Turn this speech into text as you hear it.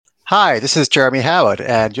Hi, this is Jeremy Howard,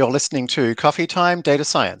 and you're listening to Coffee Time Data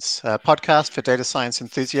Science, a podcast for data science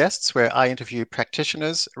enthusiasts where I interview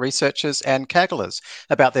practitioners, researchers, and Kagglers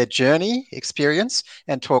about their journey, experience,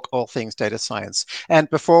 and talk all things data science. And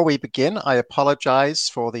before we begin, I apologize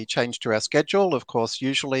for the change to our schedule. Of course,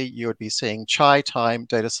 usually you would be seeing Chai Time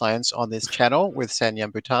Data Science on this channel with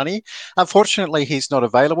Sanyam Bhutani. Unfortunately, he's not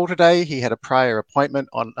available today. He had a prior appointment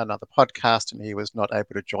on another podcast and he was not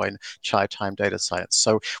able to join Chai Time Data Science.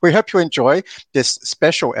 So we hope you enjoy this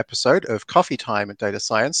special episode of Coffee Time and Data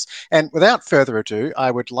Science. And without further ado,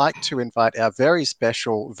 I would like to invite our very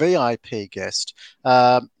special VIP guest,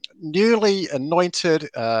 newly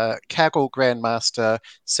anointed Kaggle Grandmaster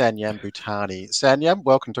Sanyam Bhutani. Sanyam,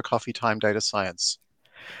 welcome to Coffee Time Data Science.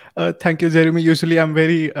 Thank you, Jeremy. Usually I'm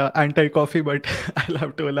very anti-coffee, but I'll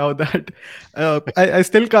have to allow that. I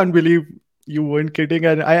still can't believe you weren't kidding.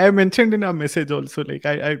 And I mentioned in our message also, like,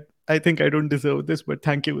 I think I don't deserve this, but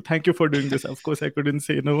thank you. Thank you for doing this. Of course, I couldn't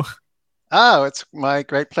say no. Oh, it's my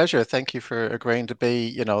great pleasure. Thank you for agreeing to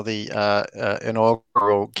be, the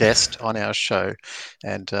inaugural guest on our show.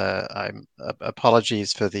 And I'm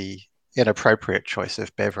apologies for the inappropriate choice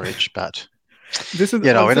of beverage, but This is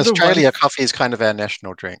in also the one. Australia, coffee is kind of our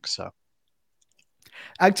national drink. So,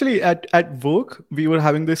 Actually, at work, we were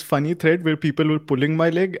having this funny thread where people were pulling my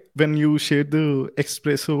leg when you shared the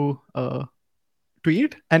espresso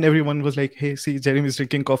tweet, and everyone was like, "Hey, see, Jeremy's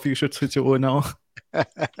drinking coffee. You should switch over now."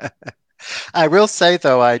 I will say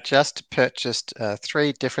though, I just purchased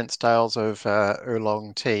three different styles of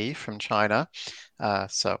oolong tea from China.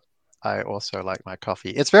 So I also like my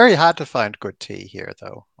coffee. It's very hard to find good tea here,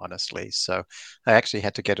 though, honestly. So I actually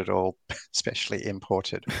had to get it all specially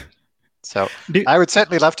imported. So Do, I would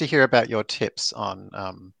certainly love to hear about your tips on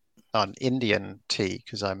Indian tea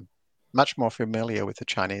because I'm much more familiar with the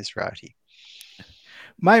Chinese variety.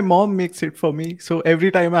 My mom makes it for me. So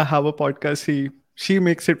every time I have a podcast, she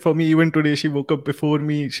makes it for me. Even today, she woke up before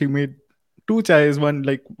me. She made two chais,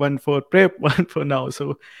 one for prep, one for now.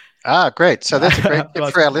 So Ah, great. So I that's a great have to tip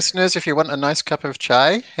ask for our her. listeners. If you want a nice cup of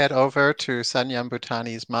chai, head over to Sanyam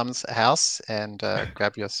Bhutani's mum's house and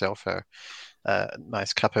grab yourself a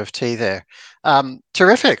nice cup of tea there.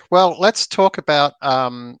 Terrific. Well, let's talk about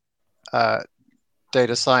uh,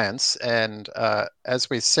 data science. And as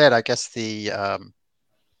we said, I guess the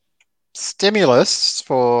stimulus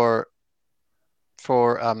for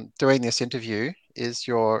doing this interview is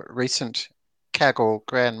your recent Kaggle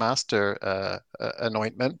Grandmaster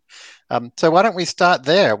anointment. So why don't we start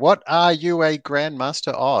there? What are you a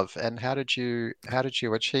Grandmaster of, and how did you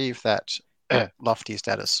achieve that lofty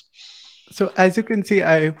status? So as you can see,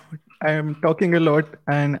 I am talking a lot,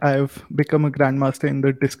 and I've become a grandmaster in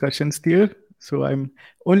the discussions tier. So I'm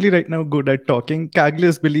only right now good at talking.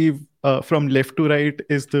 Kaglias believe from left to right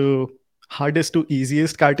is the hardest to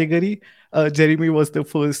easiest category. Jeremy was the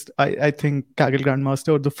first, I think, Kaggle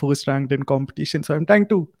grandmaster or the first ranked in competition. So I'm trying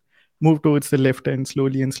to move towards the left end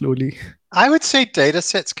slowly and slowly. I would say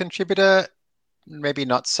datasets contributor, maybe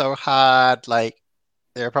not so hard. Like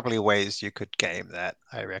there are probably ways you could game that,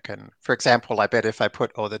 I reckon. For example, I bet if I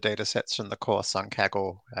put all the datasets from the course on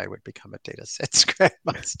Kaggle, I would become a datasets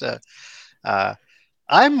grandmaster. Uh,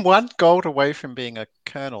 I'm one gold away from being a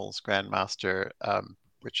kernels grandmaster,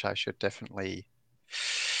 which I should definitely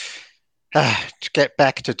get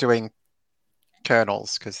back to doing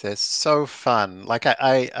kernels because they're so fun. Like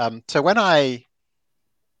so when I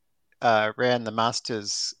ran the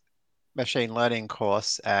master's machine learning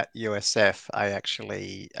course at USF, I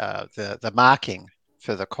actually the marking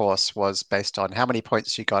for the course was based on how many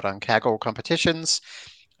points you got on Kaggle competitions,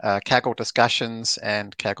 Kaggle discussions,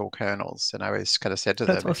 and Kaggle kernels. And I always kind of said to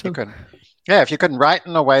That's them, awesome. if you can write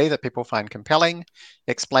in a way that people find compelling,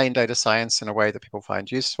 explain data science in a way that people find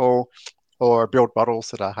useful, or build models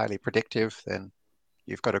that are highly predictive, then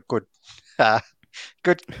you've got a uh,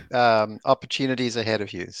 good opportunities ahead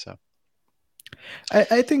of you. So.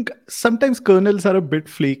 I think sometimes kernels are a bit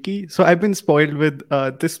flaky. So I've been spoiled with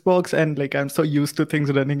this box, and like I'm so used to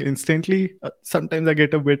things running instantly. Sometimes I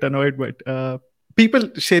get a bit annoyed, but people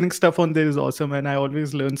sharing stuff on there is awesome, and I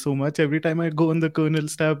always learn so much every time I go on the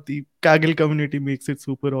kernels tab. The Kaggle community makes it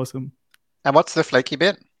super awesome. And what's the flaky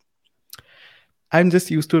bit? I'm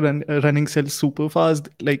just used to running cells super fast.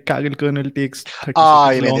 Like Kaggle kernel takes 30 Oh,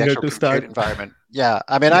 seconds you mean the longer actual to compute start. environment? Yeah,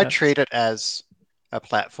 I mean, I Yeah. treat it as a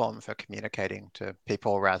platform for communicating to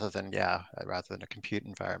people rather than a compute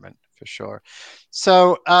environment for sure.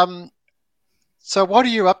 So, so what are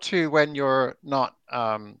you up to when you're not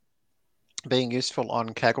being useful on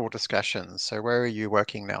Kaggle discussions? So, where are you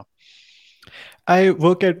working now? I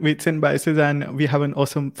work at Weights and Biases, and we have an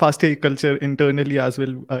awesome fast AI culture internally as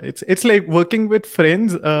well. It's like working with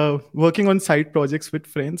friends, working on side projects with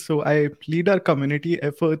friends. So I lead our community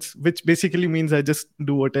efforts, which basically means I just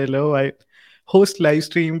do what I love. I host live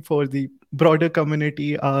stream for the broader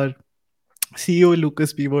community. Our CEO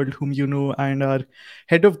Lucas Bewold, whom you know, and our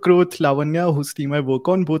head of growth Lavanya, whose team I work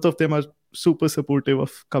on, both of them are super supportive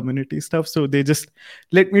of community stuff. So they just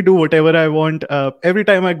let me do whatever I want. Every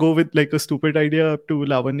time I go with like a stupid idea to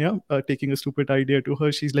Lavanya, taking a stupid idea to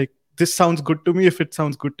her, she's like, "This sounds good to me. If it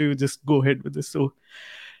sounds good to you, just go ahead with this." So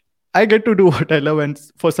I get to do what I love, and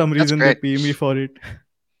for some That's reason they great. pay me for it.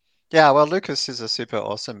 Yeah, well, Lucas is a super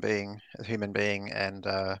awesome a human being, and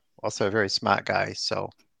also a very smart guy. So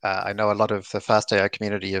I know a lot of the Fast AI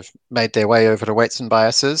community have made their way over to Weights and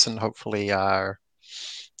Biases, and hopefully are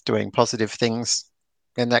doing positive things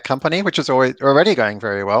in that company, which is already going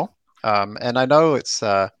very well. And I know it's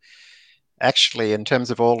actually, in terms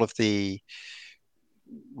of all of the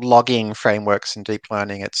logging frameworks and deep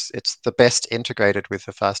learning, it's the best integrated with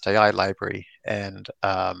the Fast AI library, and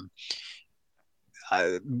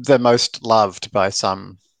the most loved by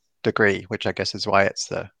some degree, which I guess is why it's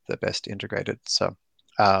the best integrated. So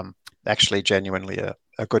actually genuinely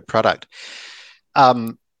a good product.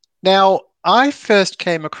 Um, Now, I first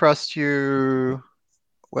came across you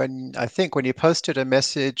when I think when you posted a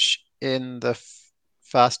message in the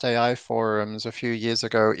Fast AI forums a few years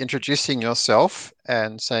ago, introducing yourself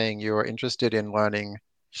and saying you were interested in learning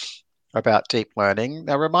about deep learning.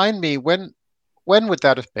 Now, remind me when would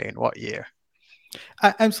that have been? What year?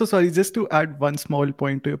 I'm so sorry. Just to add one small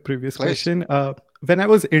point to your previous Please. question. When I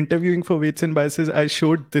was interviewing for Weights and Biases, I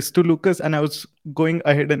showed this to Lucas and I was going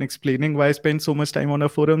ahead and explaining why I spent so much time on our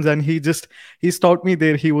forums. And he stopped me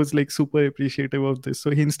there. He was like super appreciative of this.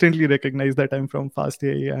 So he instantly recognized that I'm from Fast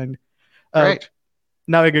AI. And uh, Great.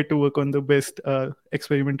 now I get to work on the best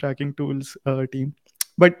experiment tracking tools team.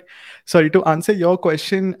 But sorry, to answer your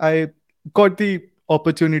question, I got the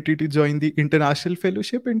opportunity to join the international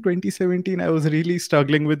fellowship in 2017. I was really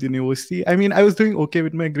struggling with university. I mean, I was doing okay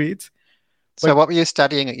with my grades, So but what were you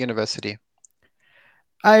studying at university?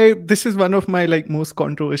 I this is one of my like most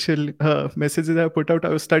controversial messages I put out. I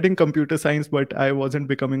was studying computer science, but I wasn't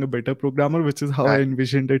becoming a better programmer, which is how I Right.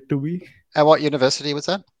 envisioned it to be. And what university was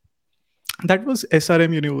that? That was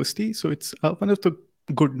SRM University, so it's one of the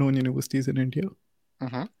good known universities in India.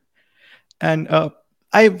 Hmm. And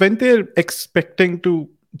I went there expecting to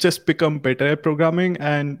just become better at programming,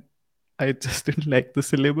 and I just didn't like the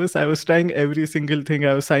syllabus. I was trying every single thing.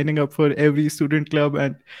 I was signing up for every student club,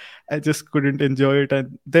 and I just couldn't enjoy it.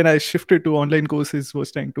 And then I shifted to online courses,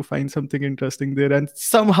 was trying to find something interesting there, and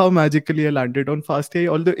somehow magically I landed on FastAI.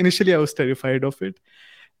 Although initially I was terrified of it,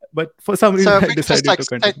 but for some reason So if I we could just decided to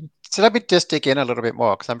continue. so let me just dig in a little bit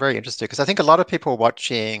more because I'm very interested because I think a lot of people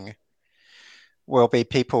watching will be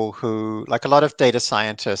people who, like a lot of data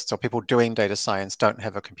scientists or people doing data science, don't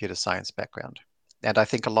have a computer science background. And I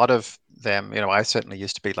think a lot of them, I certainly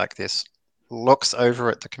used to be like this, looks over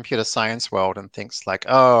at the computer science world and thinks like,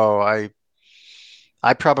 oh,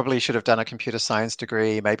 I probably should have done a computer science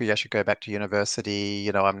degree. Maybe I should go back to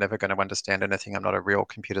university. I'm never going to understand anything. I'm not a real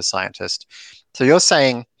computer scientist. So you're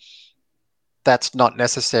saying that's not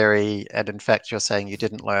necessary, and in fact, you're saying you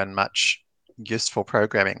didn't learn much useful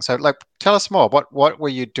programming. So, like, tell us more. What were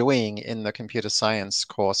you doing in the computer science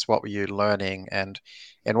course? What were you learning, and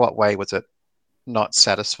in what way was it not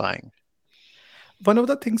satisfying? One of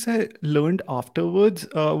the things I learned afterwards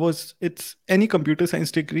was it's any computer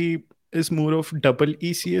science degree is more of double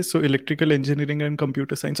ECS, so electrical engineering and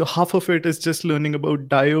computer science. So half of it is just learning about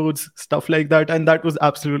diodes, stuff like that. And that was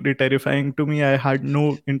absolutely terrifying to me. I had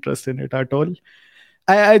no interest in it at all.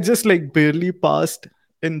 I just like barely passed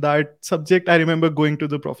in that subject. I remember going to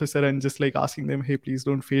the professor and just like asking them, hey, please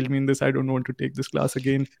don't fail me in this. I don't want to take this class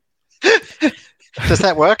again. Does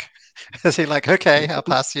that work? Is he like, okay, I'll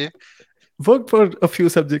pass you? Worked for a few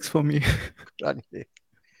subjects for me. Good on you.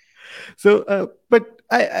 So, but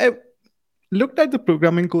I looked at the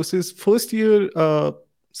programming courses. First year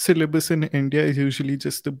syllabus in India is usually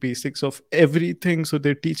just the basics of everything. So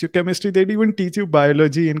they teach you chemistry, they'd even teach you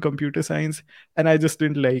biology and computer science. And I just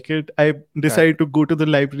didn't like it. I Right. decided to go to the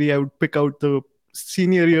library. I would pick out the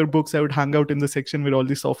senior year books. I would hang out in the section where all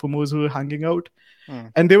the sophomores were hanging out.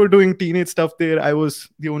 Mm. And they were doing teenage stuff there. I was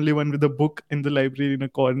the only one with a book in the library in a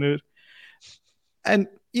corner. And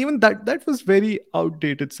even that was very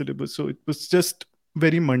outdated syllabus. So it was just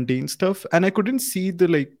very mundane stuff. And I couldn't see the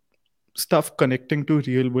like stuff connecting to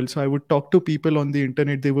real world. So I would talk to people on the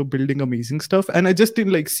internet, they were building amazing stuff, and I just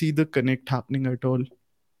didn't like see the connect happening at all.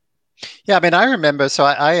 Yeah, I mean, I remember, so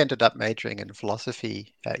I ended up majoring in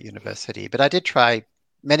philosophy at university, but I did try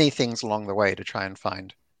many things along the way to try and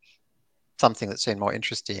find something that seemed more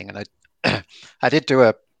interesting. And I, I did do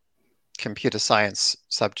a computer science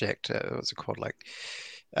subject. What was it called? Like,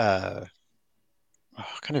 uh, oh, I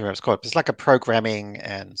can't remember what it's called. It's like a programming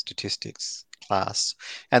and statistics class,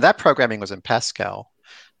 and that programming was in Pascal.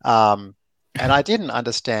 Um, and I didn't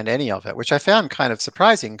understand any of it, which I found kind of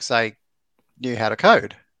surprising because I knew how to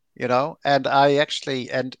code,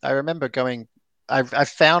 and I remember going, I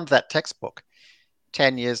found that textbook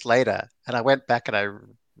 10 years later and I went back and I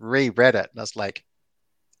reread it and I was like,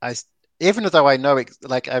 I, even though I know,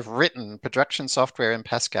 like I've written production software in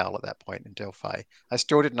Pascal at that point in Delphi, I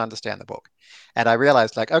still didn't understand the book. And I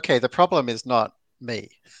realized like, okay, the problem is not me.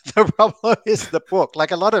 The problem is the book.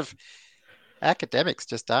 Like a lot of academics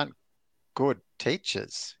just aren't good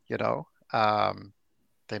teachers.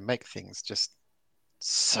 They make things just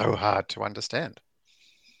so hard to understand.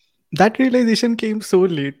 That realization came so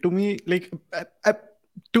late to me, like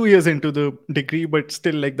 2 years into the degree, but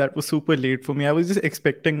still, like, that was super late for me. I was just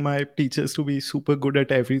expecting my teachers to be super good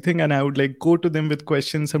at everything, and I would like go to them with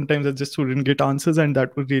questions. Sometimes I just wouldn't get answers, and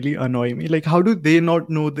that would really annoy me. Like, how do they not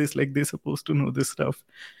know this? Like, they're supposed to know this stuff.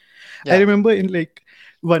 I Yeah. remember in like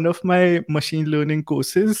one of my machine learning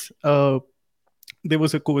courses, there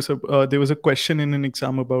was a question in an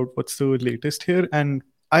exam about what's the latest here, and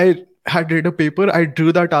I had read a paper, I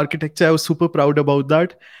drew that architecture, I was super proud about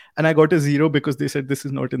that, and I got a zero because they said this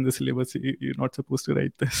is not in the syllabus, you're not supposed to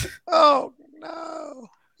write this. Oh no.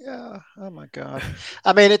 Yeah. Oh my God.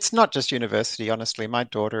 I mean, it's not just university, honestly. My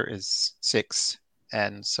daughter is 6,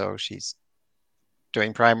 and so she's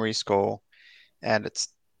doing primary school, and it's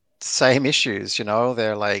the same issues.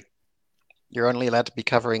 They're like, you're only allowed to be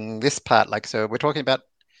covering this part. Like, so we're talking about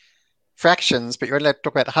fractions, but you're only allowed to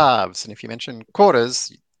talk about halves. And if you mention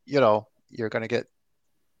quarters, you're going to get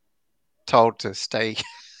told to stay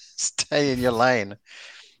stay in your lane.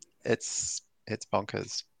 It's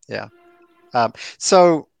bonkers. Yeah. Um,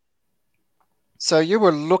 so so you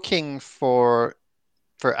were looking for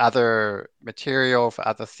other material, for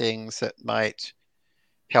other things that might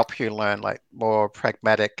help you learn like more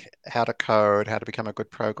pragmatic how to code, how to become a good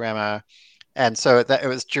programmer. And so that it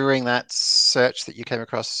was during that search that you came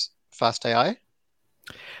across Fast AI?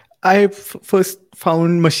 First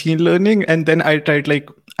found machine learning, and then I tried, like,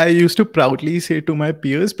 I used to proudly say to my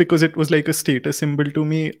peers, because it was like a status symbol to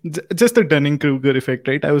me, just the Dunning-Kruger effect,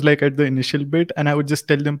 right? I was like at the initial bit, and I would just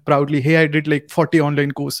tell them proudly, hey, I did like 40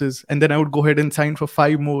 online courses, and then I would go ahead and sign for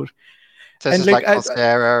 5 more. So this And is like like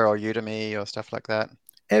Coursera or Udemy or stuff like that.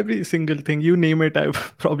 every single thing, you name it, I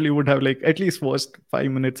probably would have like at least watched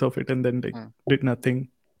 5 minutes of it and then like Mm, did nothing.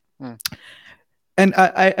 mm, And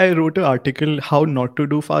I wrote an article, how not to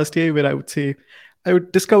do fast AI, where I would say I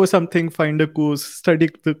would discover something, find a course, study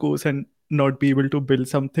the course, and not be able to build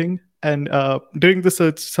something. And during the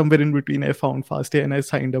search, somewhere in between, I found fast AI and I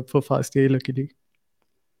signed up for fast AI, luckily.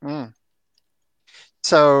 mm.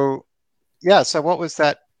 So yeah, so what was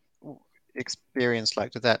that experience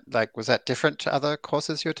like? Was that different to other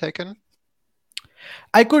courses you've taken?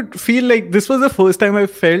 I could feel like this was the first time I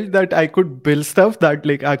felt that I could build stuff that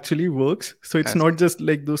like actually works. So it's not Fascinating. just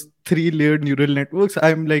like those 3 layered neural networks.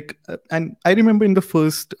 I'm like, and I remember in the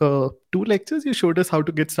first 2 lectures, you showed us how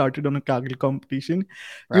to get started on a Kaggle competition.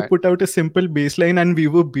 You Right. put out a simple baseline and we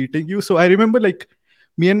were beating you. So I remember like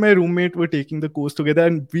me and my roommate were taking the course together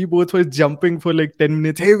and we both were jumping for like 10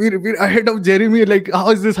 minutes. Hey, we're ahead of Jeremy. Like, how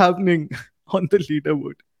is this happening on the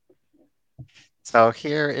leaderboard? So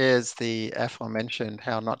here is the aforementioned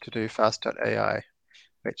how not to do fast.ai,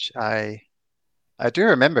 which I do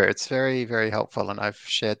remember. It's very, very helpful, and I've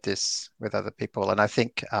shared this with other people. And I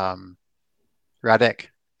think Radek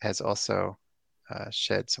has also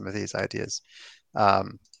shared some of these ideas.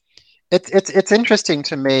 Um, it's interesting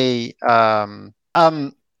to me.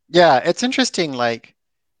 Yeah, it's interesting, like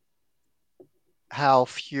how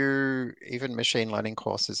few even machine learning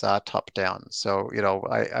courses are top down. So,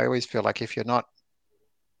 I always feel like if you're not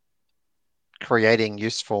creating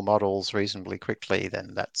useful models reasonably quickly,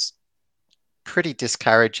 then that's pretty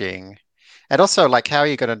discouraging. And also, like, how are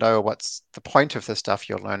you going to know what's the point of the stuff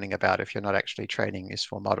you're learning about if you're not actually training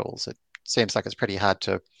useful models? It seems like it's pretty hard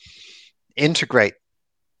to integrate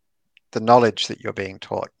the knowledge that you're being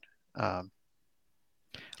taught. Um,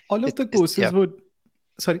 All of the yeah, courses would,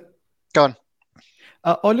 sorry. go on.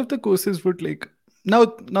 All of the courses would like,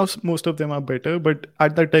 most of them are better, but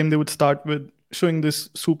at that time they would start with showing this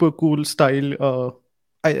super cool style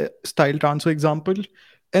transfer example,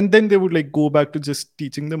 and then they would like go back to just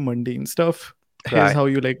teaching the mundane stuff. Here's Right. how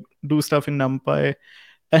you like do stuff in NumPy,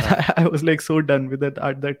 And Right. I was like so done with it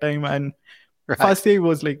at that time. And Right. FastAI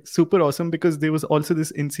was like super awesome because there was also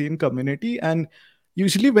this insane community. And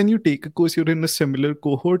usually when you take a course, you're in a similar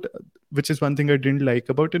cohort, which is one thing I didn't like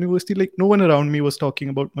about university. Like no one around me was talking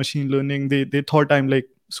about machine learning. They thought I'm like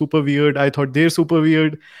super weird. I thought they're super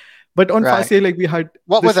weird. But on Right. FastAI, like we had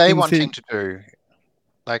What were this they insane, wanting to do?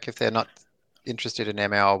 Like if they're not interested in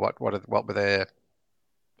ML, what were their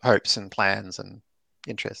hopes and plans and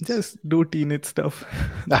interests? just do teenage stuff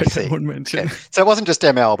I that I see. won't Okay. mention. So it wasn't just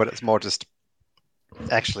ML, but it's more just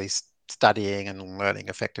actually studying and learning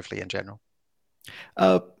effectively in general.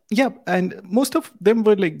 Uh, yeah, and most of them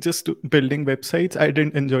were like just building websites. I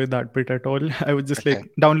didn't enjoy that bit at all. I would just like Okay.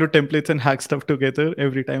 download templates and hack stuff together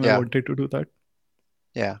every time I Yeah. wanted to do that.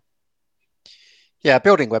 Yeah. Yeah.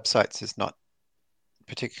 Building websites is not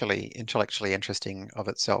particularly intellectually interesting of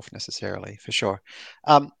itself necessarily, for sure.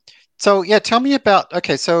 Um, so yeah, tell me about,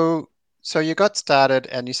 okay, so you got started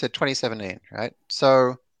and you said 2017, right?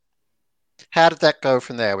 So how did that go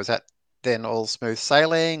from there? Was that then all smooth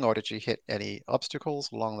sailing, or did you hit any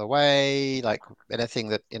obstacles along the way? Like anything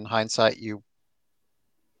that in hindsight you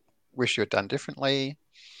wish you had done differently?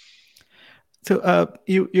 So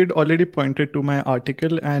you'd already pointed to my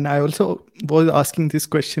article, and I also was asking this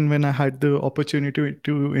question when I had the opportunity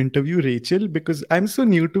to interview Rachel because I'm so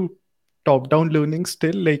new to top-down learning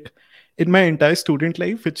still. Like in my entire student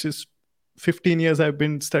life, which is 15 years, I've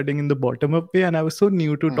been studying in the bottom-up way, and I was so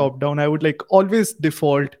new to Mm, top-down. I would like always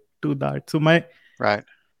default to that. So right.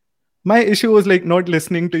 my issue was like not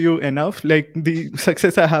listening to you enough. Like the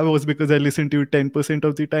success I have was because I listened to you 10%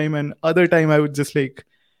 of the time, and other time I would just like,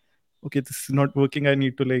 okay, this is not working, I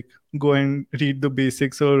need to like go and read the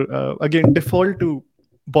basics, or again default to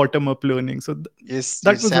bottom up learning. So You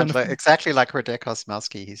that was one sound of like exactly like Radek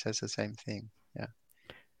Osmowski. He says the same thing. Yeah.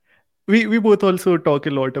 we both also talk a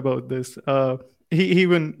lot about this. He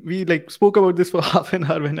even we like spoke about this for half an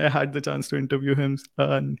hour when I had the chance to interview him.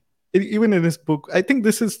 And even in his book, I think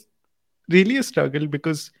this is really a struggle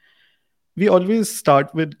because we always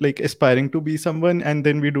start with like aspiring to be someone, and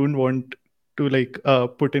then we don't want to like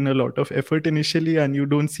put in a lot of effort initially, and you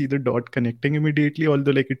don't see the dot connecting immediately,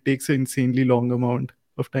 although like it takes an insanely long amount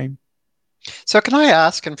of time. So can I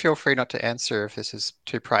ask, and feel free not to answer if this is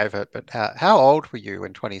too private, but how old were you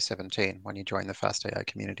in 2017 when you joined the Fast AI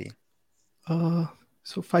community? uh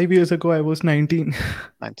so 5 years ago I was 19.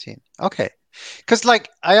 19. Okay. Because like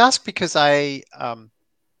I ask because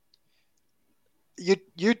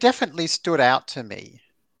you definitely stood out to me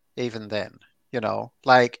even then,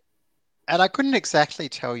 like, and I couldn't exactly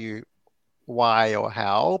tell you why or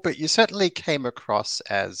how, but you certainly came across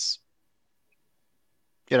as,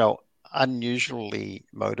 you know, unusually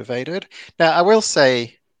motivated. Now, I will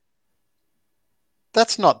say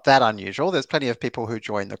that's not that unusual. There's plenty of people who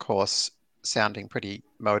join the course sounding pretty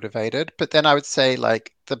motivated, but then I would say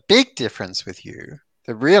like the big difference with you,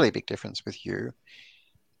 the really big difference with you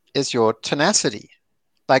is your tenacity.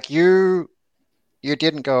 Like you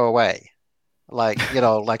didn't go away. Like,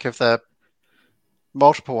 like if the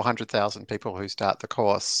multiple 100,000 people who start the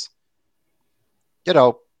course, you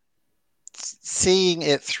know, seeing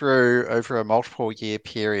it through over a multiple year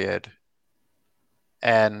period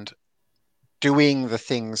and doing the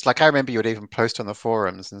things like I remember you would even post on the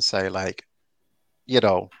forums and say like, you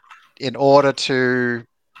know, in order to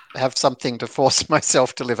have something to force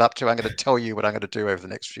myself to live up to, I'm going to tell you what I'm going to do over the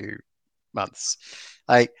next few months.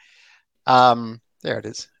 Like, there it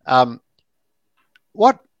is.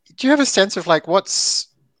 What do you have a sense of like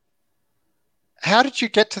how did you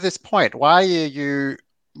get to this point? Why are you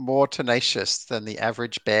more tenacious than the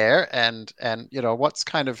average bear? And what's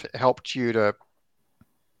kind of helped you to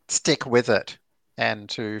stick with it and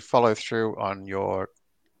to follow through on your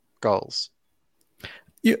goals?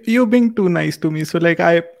 You're being too nice to me. So like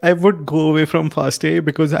I would go away from FastAI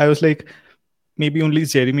because I was like, maybe only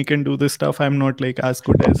Jeremy can do this stuff. I'm not like as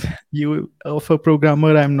good as you of a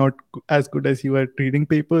programmer. I'm not as good as you at reading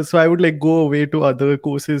papers. So I would like go away to other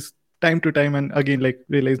courses time to time, and again like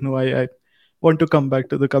realize no, I want to come back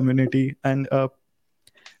to the community. And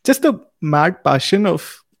just the mad passion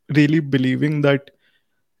of really believing that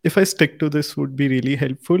if I stick to this would be really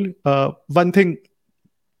helpful. One thing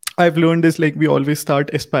I've learned is like we always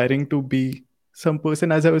start aspiring to be some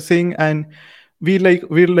person, as I was saying, and we're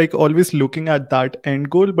like always looking at that end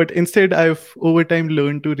goal. But instead, I've over time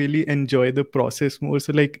learned to really enjoy the process more.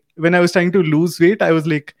 So like when I was trying to lose weight, I was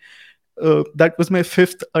like, that was my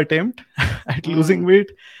fifth attempt at losing Mm,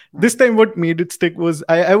 weight. This mm, time, what made it stick was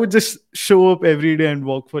I would just show up every day and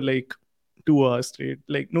walk for like 2 hours straight.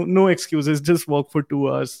 Like no excuses, just walk for 2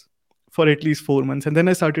 hours for at least 4 months, and then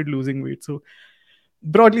I started losing weight. So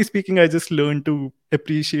broadly speaking, I just learned to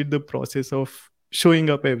appreciate the process of showing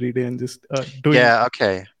up every day and just doing. Yeah,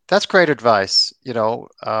 okay. That's great advice,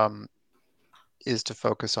 is to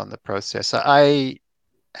focus on the process. I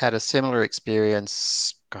had a similar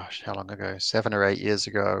experience, gosh, how long ago? 7 or 8 years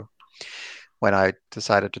ago, when I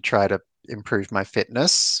decided to try to improve my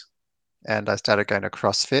fitness and I started going to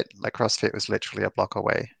CrossFit. Like CrossFit was literally a block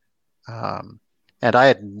away. Um, and I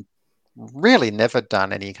had really never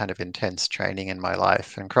done any kind of intense training in my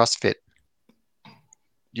life. And CrossFit,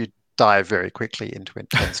 you dive very quickly into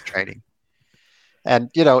intense training.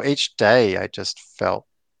 And, each day I just felt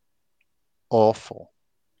awful.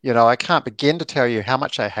 I can't begin to tell you how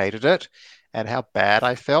much I hated it and how bad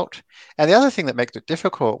I felt. And the other thing that makes it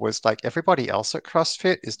difficult was like everybody else at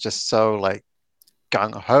CrossFit is just so like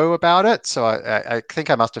gung ho about it. So I think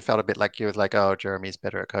I must have felt a bit like you was like, oh, Jeremy's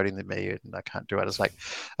better at coding than me and I can't do it. It's like,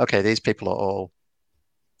 okay, these people are all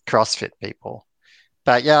CrossFit people.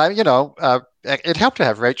 But yeah, it helped to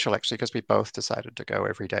have Rachel actually because we both decided to go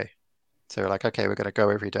every day. So we're like, okay, we're going to go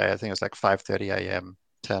every day. I think it was like 5:30 a.m.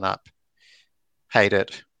 Turn up, hate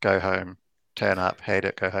it, go home, turn up, hate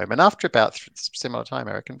it, go home. And after about similar time,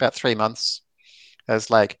 I reckon, about 3 months, I was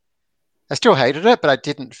like, I still hated it, but I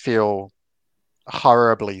didn't feel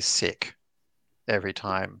horribly sick every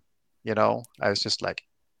time. I was just like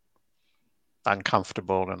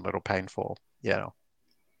uncomfortable and a little painful. Yeah,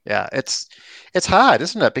 it's hard,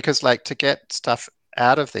 isn't it? Because like to get stuff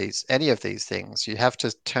out of any of these things, you have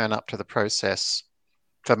to turn up to the process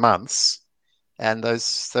for months, and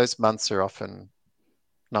those months are often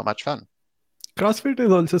not much fun. CrossFit is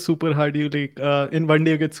also super hard. You like in one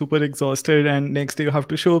day you get super exhausted, and next day you have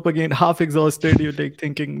to show up again half exhausted. You're like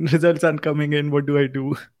thinking results aren't coming in. What do I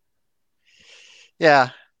do?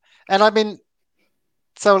 Yeah, and I mean,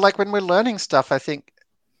 so like when we're learning stuff, I think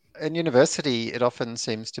in university, it often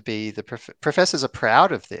seems to be the professors are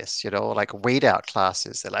proud of this, like weed out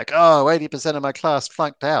classes. They're like, oh, 80% of my class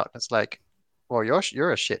flunked out. It's like, well,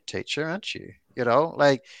 you're a shit teacher, aren't you?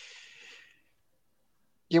 Like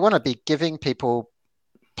you want to be giving people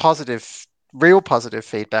positive, real positive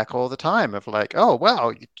feedback all the time of like, oh,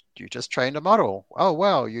 wow, you just trained a model. Oh,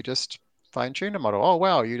 wow, you just fine-tuned a model. Oh,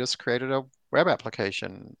 wow, you just created a web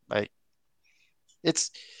application. Like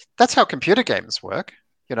it's that's how computer games work.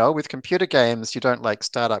 With computer games, you don't like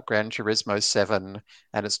start up Gran Turismo 7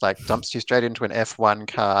 and it's like dumps you straight into an F1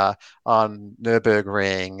 car on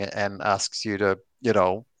Nürburgring and asks you to,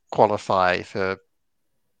 qualify for,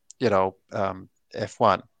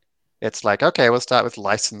 F1. It's like, okay, we'll start with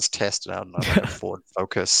license test. I don't know, like a Ford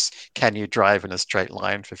Focus. Can you drive in a straight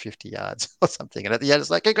line for 50 yards or something? And at the end, it's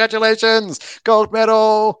like, congratulations, gold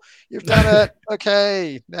medal. You've done it.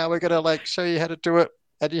 Okay, now we're gonna like show you how to do it,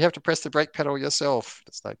 and you have to press the brake pedal yourself.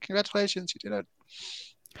 It's like, congratulations, you did it.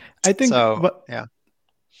 I think So yeah,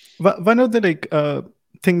 one of the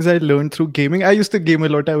things I learned through gaming. I used to game a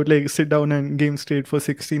lot. I would like sit down and game straight for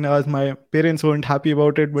 16 hours. My parents weren't happy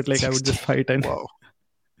about it, but like I would just 60. fight and Whoa.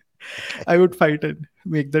 Okay. I would fight and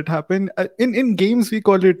make that happen. In games, we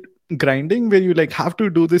call it grinding, where you like have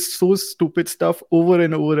to do this so stupid stuff over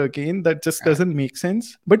and over again that just Right. doesn't make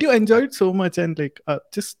sense. But you enjoy Right. it so much, and like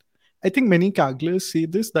just I think many Kagglers see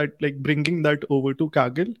this that like bringing that over to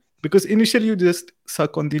Kaggle, because initially you just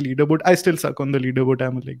suck on the leaderboard. I still suck on the leaderboard.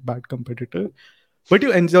 I'm a like bad competitor, but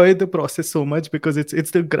you enjoy the process so much because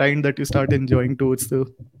it's the grind that you start enjoying towards the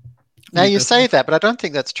Now you later say stuff. that, but I don't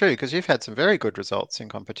think that's true because you've had some very good results in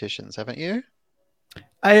competitions, haven't you?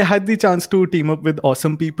 I had the chance to team up with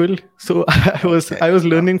awesome people, so Okay. I was Well,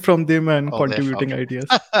 learning from them and all their fault. contributing ideas.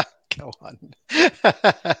 Go on.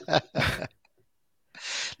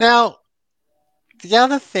 Now, the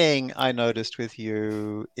other thing I noticed with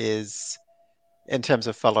you is in terms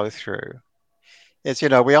of follow through is,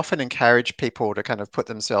 we often encourage people to kind of put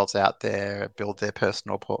themselves out there, build their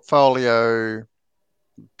personal portfolio,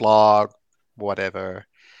 blog, whatever.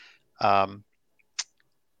 Um,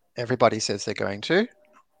 Everybody says they're going to.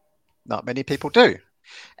 Not many people do.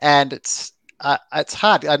 And it's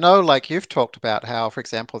hard. I know, like you've talked about how, for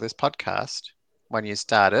example, this podcast, when you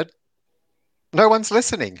started, no one's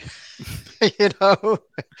listening. You know,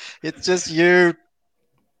 it's just you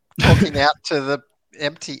talking out to the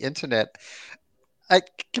empty internet.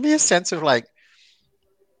 Like, give me a sense of like,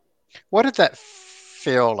 what did that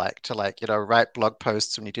feel like to like, write blog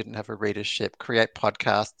posts when you didn't have a readership, create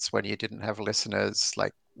podcasts when you didn't have listeners?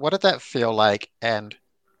 Like, what did that feel like? And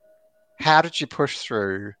how did you push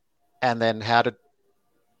through? And then how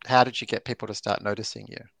did you get people to start noticing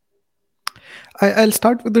you? I'll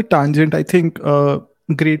start with the tangent. I think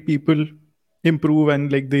great people improve and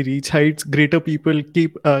like they reach heights. Greater people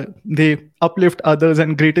keep they uplift others,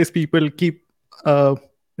 and greatest people keep uh,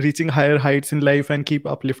 reaching higher heights in life and keep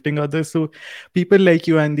uplifting others. So people like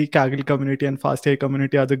you and the Kaggle community and Fast AI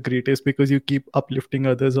community are the greatest because you keep uplifting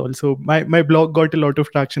others. Also, my blog got a lot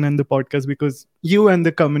of traction and the podcast because you and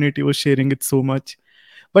the community was sharing it so much.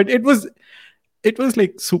 But it was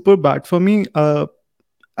like super bad for me.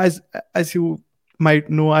 As as you might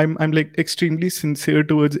know, I'm like extremely sincere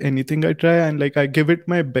towards anything I try, and like I give it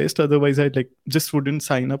my best. Otherwise I like just wouldn't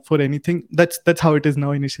sign up for anything. That's how it is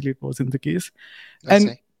now. Initially it wasn't the case. I And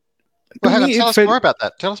see. Well, to hang on. me Tell it us felt more about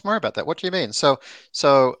that. Tell us more about that. What do you mean? So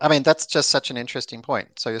I mean, that's just such an interesting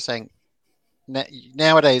point. So you're saying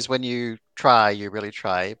nowadays, when you try, you really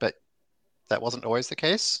try, but that wasn't always the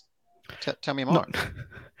case. Tell me no. more.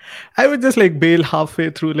 I would just like bail halfway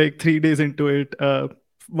through, like 3 days into it,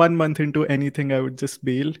 1 month into anything I would just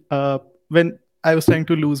bail. When I was trying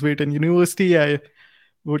to lose weight in university, I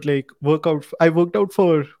would like work out. I worked out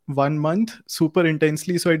for 1 month super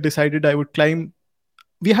intensely, so I decided I would climb.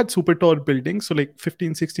 We had super tall buildings, so like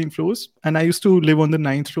 15, 16 floors, and I used to live on the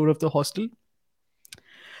ninth floor of the hostel.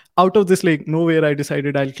 Out of this like nowhere, I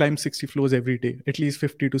decided I'll climb 60 floors every day, at least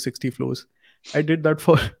 50 to 60 floors. I did that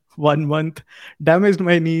for 1 month, damaged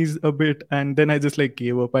my knees a bit, and then I just like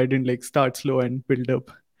gave up. I didn't like start slow and build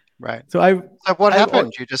up. Right. So i've So what i've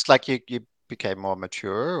happened? You just like you became more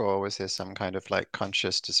mature, or was there some kind of like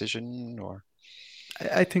conscious decision, or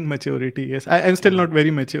I think maturity, yes. I'm still uh, not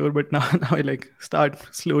very mature, but now now I like start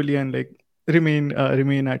slowly and like remain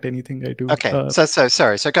at anything I do. okay. So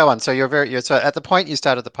sorry. So go on. So you're so at the point you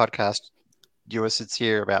started the podcast, you were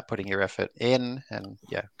sincere about putting your effort in, and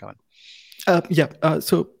yeah, go on. Yeah.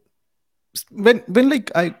 So when like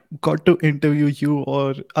I got to interview you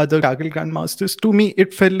or other Kaggle grandmasters, to me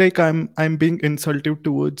it felt like I'm being insultive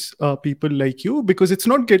towards people like you because it's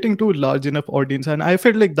not getting to a large enough audience, and I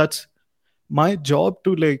felt like that's my job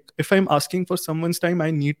to like, if I'm asking for someone's time,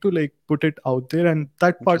 I need to like put it out there, and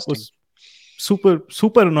that part Interesting. was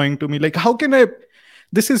super annoying to me. Like, how can I?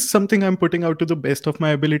 This is something I'm putting out to the best of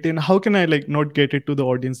my ability, and how can I like not get it to the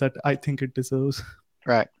audience that I think it deserves?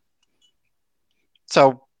 Right.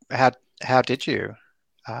 So how did you?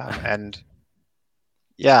 And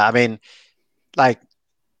yeah, I mean, like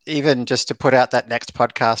even just to put out that next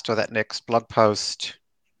podcast or that next blog post,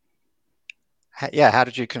 yeah, how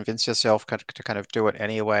did you convince yourself to kind of do it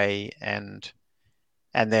anyway? And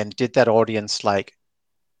then did that audience like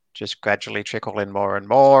just gradually trickle in more and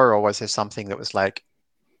more, or was there something that was like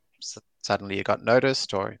suddenly you got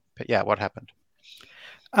noticed, or but yeah, what happened?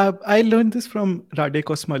 I learned this from Radek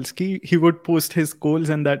Osmalski. He would post his goals,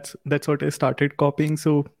 and that's what I started copying.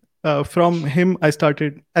 So from him, I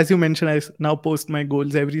started, as you mentioned, now post my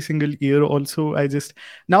goals every single year. Also, I just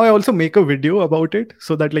now I also make a video about it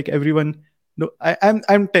so that like everyone. No,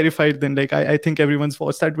 I'm terrified. Then like I think everyone's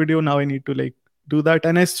watched that video. Now I need to like do that,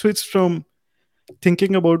 and I switched from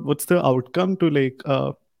thinking about what's the outcome to like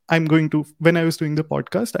I'm going to, when I was doing the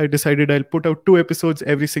podcast, I decided I'll put out 2 episodes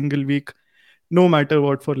every single week no matter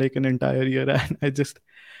what for like an entire year. And I just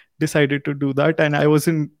decided to do that, and I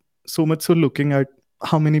wasn't so much so looking at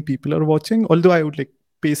how many people are watching, although I would like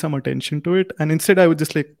pay some attention to it, and instead I would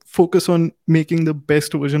just like focus on making the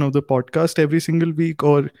best version of the podcast every single week.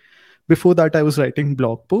 Or before that I was writing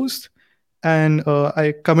blog posts, and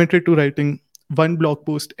I committed to writing one blog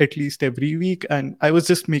post at least every week, and I was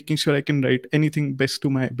just making sure I can write anything best to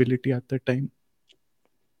my ability at that time.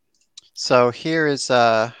 So here is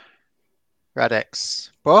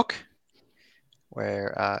Radek's book,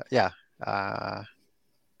 where yeah, uh,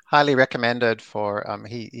 highly recommended for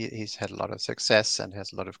he's had a lot of success and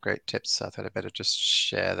has a lot of great tips. So I thought I'd better just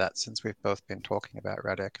share that since we've both been talking about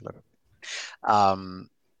Radek a little. Um,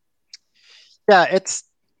 yeah, it's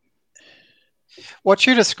what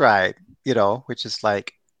you describe, which is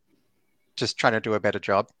like just trying to do a better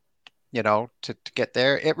job, to get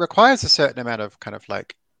there. It requires a certain amount of kind of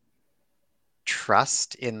like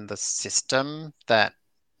trust in the system that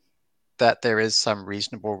there is some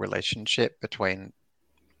reasonable relationship between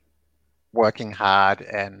working hard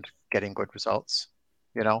and getting good results,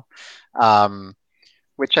 you know, um,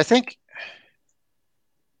 which I think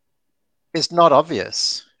is not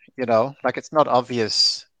obvious, like it's not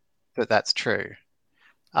obvious that that's true.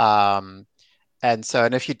 Um, and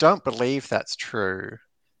if you don't believe that's true,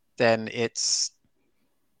 then it's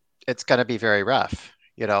going to be very rough,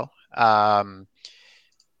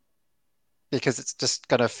 because it's just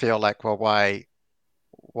going to feel like, well, why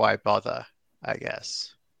bother, I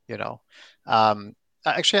guess, you know. Um,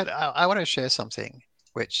 Actually, I want to share something,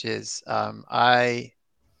 which is to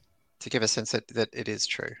give a sense that it is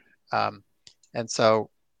true. Um, and so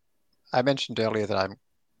I mentioned earlier that I'm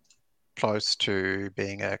close to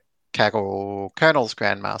being a Kaggle kernels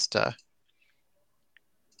grandmaster.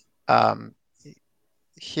 Um,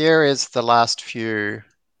 Here is the last few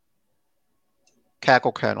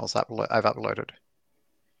Kaggle kernels I've uploaded.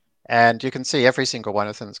 And you can see every single one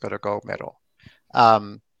of them's got a gold medal.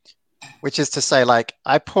 Which is to say, like,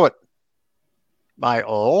 I put my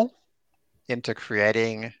all into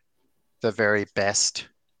creating the very best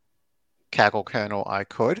Kaggle kernel I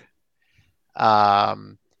could.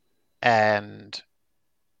 And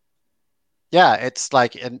yeah, it's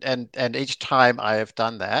like, and each time I have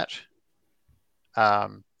done that,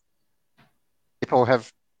 um, people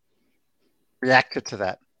have reacted to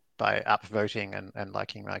that by upvoting and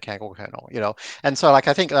liking my Kaggle kernel, you know. And so, like,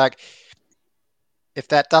 I think, like, if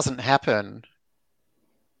that doesn't happen,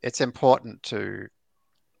 it's important to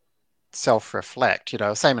self-reflect, you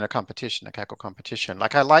know. Same in a competition, a Kaggle competition.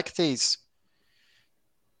 Like, I like these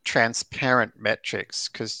transparent metrics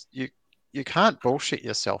because you can't bullshit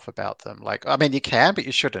yourself about them. Like, I mean, you can, but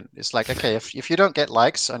you shouldn't. It's like, okay, if you don't get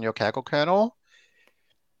likes on your Kaggle kernel,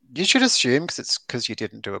 you should assume because you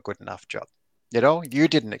didn't do a good enough job. You know, you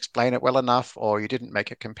didn't explain it well enough, or you didn't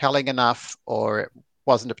make it compelling enough, or it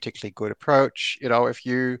wasn't a particularly good approach. You know, if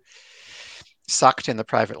you sucked in the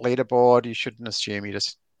private leaderboard, you shouldn't assume you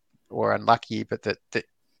just were unlucky, but that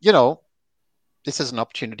you know, this is an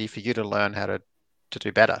opportunity for you to learn how to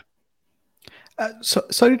do better.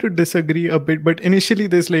 Sorry to disagree a bit, but initially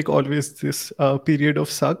there's like always this period of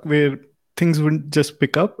suck where things wouldn't just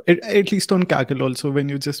pick up. At least on Kaggle, also when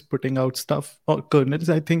you're just putting out stuff or kernels,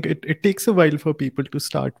 I think it takes a while for people to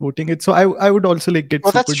start voting it. So I would also like get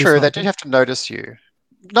Well, that's super true. They do disheartened. have to notice you.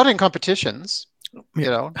 Not in competitions, you Yeah.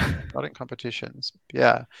 know, not in competitions.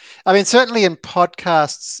 Yeah. I mean, certainly in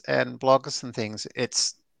podcasts and blogs and things,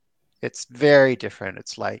 it's very different.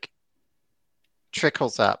 It's like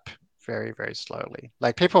trickles up very, very slowly.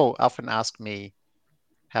 Like, people often ask me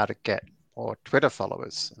how to get more Twitter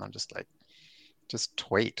followers, and I'm just like, just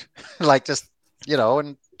tweet. Like, just, you know,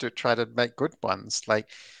 and to try to make good ones. Like,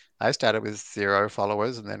 I started with 0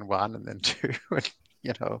 followers and then 1 and then 2 and,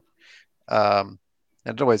 you know, and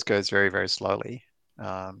it always goes very, very slowly.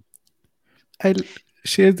 Um, I'll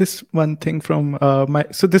share this one thing from my.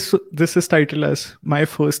 So this is titled as my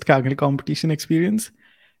first Kaggle competition experience,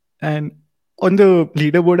 and on the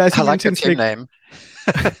leaderboard, as I you like the mentioned, it's team like name.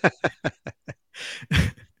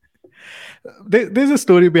 there's a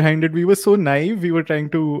story behind it. We were so naive. We were trying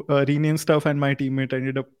to rename stuff, and my teammate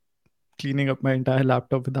ended up cleaning up my entire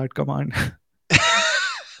laptop with that command.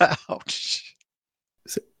 Ouch.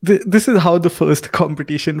 So this is how the first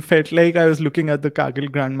competition felt like. I was looking at the Kaggle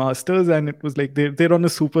Grandmasters, and it was like they're on a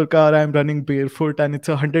supercar. I'm running barefoot, and it's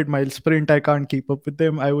a 100-mile sprint. I can't keep up with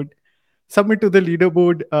them. I would submit to the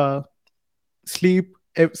leaderboard, sleep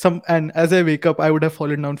some, and as I wake up, I would have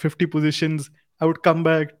fallen down 50 positions. I would come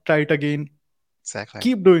back, try it again, Exactly.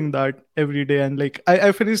 keep doing that every day, and like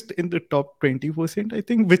I finished in the top 20%, I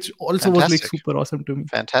think, which also was like Fantastic. super awesome to me.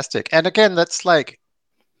 Fantastic. And again, that's like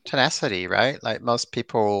tenacity, right? Like, most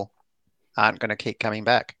people aren't going to keep coming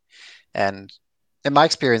back. And in my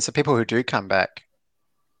experience, the people who do come back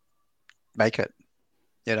make it,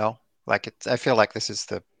 you know, like, I feel like this is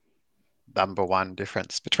the number one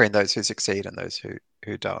difference between those who succeed and those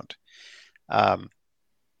who don't. Um,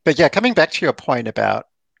 but yeah, coming back to your point about,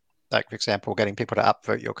 like, for example, getting people to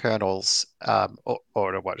upvote your kernels,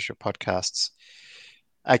 or to watch your podcasts,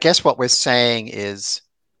 I guess what we're saying is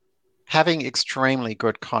having extremely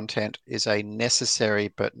good content is a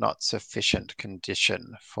necessary but not sufficient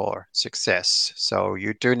condition for success. So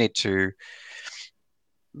you do need to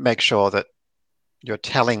make sure that you're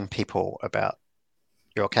telling people about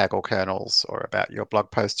your Kaggle kernels or about your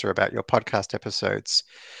blog posts or about your podcast episodes.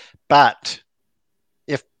 But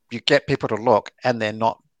if you get people to look and they're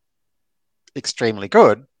not extremely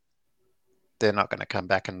good, they're not going to come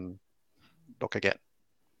back and look again.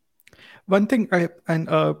 One thing I and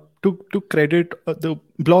to credit, the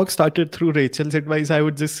blog started through Rachel's advice. I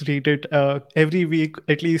would just read it every week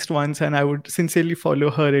at least once, and I would sincerely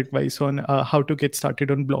follow her advice on how to get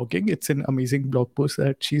started on blogging. It's an amazing blog post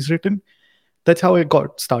that she's written. That's how I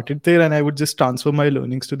got started there, and I would just transfer my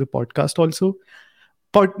learnings to the podcast also.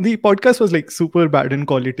 The podcast was like super bad in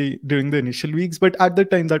quality during the initial weeks, but at the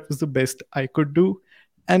time that was the best I could do.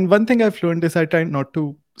 And one thing I've learned is I try not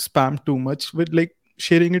to spam too much with like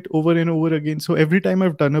sharing it over and over again. So every time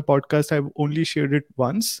I've done a podcast, I've only shared it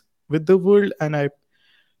once with the world, and I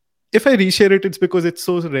if I reshare it, it's because it's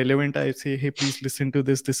so relevant. I say, hey, please listen to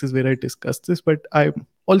this. This is where I discuss this. But I'm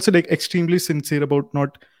also like extremely sincere about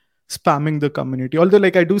not spamming the community. Although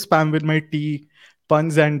like I do spam with my tea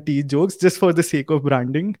puns and tea jokes just for the sake of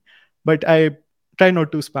branding. But I try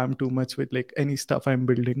not to spam too much with like any stuff I'm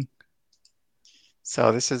building.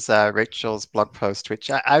 So this is Rachel's blog post, which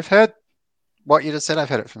I've heard what you just said. I've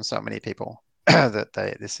heard it from so many people that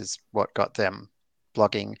this is what got them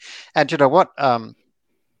blogging. And you know what? A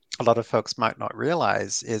lot of folks might not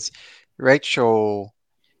realize is Rachel.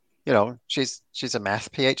 You know, she's a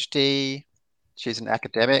math PhD. She's an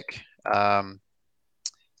academic.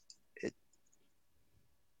 It,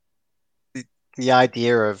 the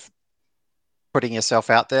idea of putting yourself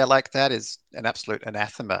out there like that is an absolute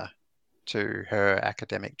anathema to her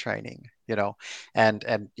academic training, you know, and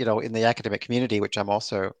you know, in the academic community, which I'm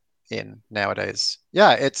also in nowadays,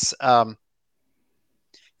 yeah, it's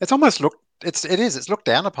almost it's looked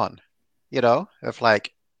down upon, you know, of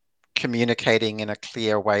like communicating in a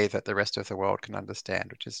clear way that the rest of the world can understand,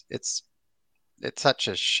 which is it's such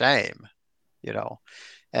a shame, you know.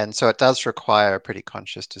 And so it does require a pretty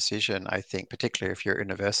conscious decision, I think, particularly if you're at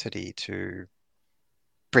university, to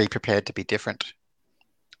be prepared to be different,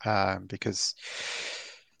 because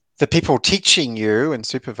the people teaching you and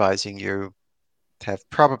supervising you have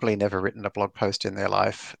probably never written a blog post in their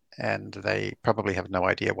life, and they probably have no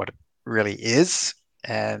idea what it really is.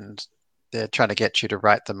 And they're trying to get you to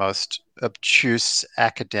write the most obtuse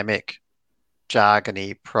academic,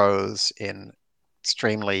 jargony prose in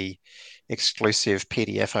extremely exclusive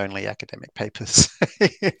PDF only academic papers.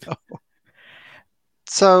 You know?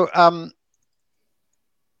 So,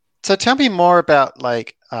 so tell me more about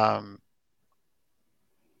like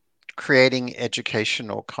creating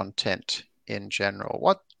educational content in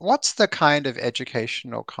general. What's the kind of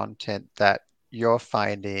educational content that you're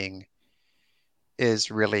finding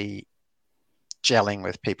is really gelling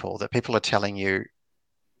with people, that people are telling you,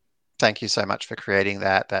 thank you so much for creating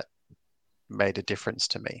that. That made a difference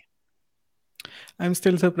to me. I'm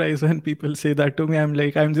still surprised when people say that to me. I'm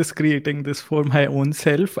like, I'm just creating this for my own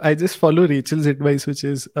self. I just follow Rachel's advice, which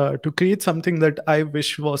is to create something that I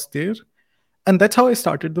wish was there. And that's how I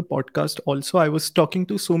started the podcast. Also, I was talking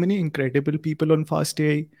to so many incredible people on Fast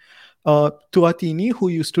AI. Tuatini, who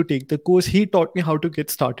used to take the course, he taught me how to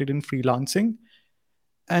get started in freelancing.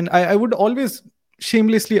 And I would always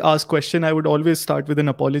shamelessly ask question. I would always start with an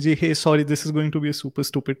apology. Hey, sorry, this is going to be a super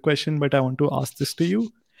stupid question, but I want to ask this to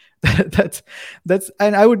you. that's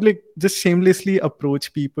and I would like just shamelessly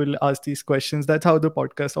approach people, ask these questions. That's how the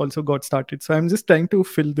podcast also got started. So I'm just trying to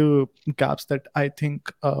fill the gaps that I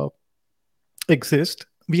think exist.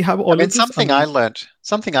 We have I all mean, of this amazing.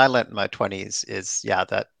 something I learned in my 20s is, yeah,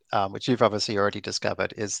 that which you've obviously already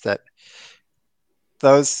discovered, is that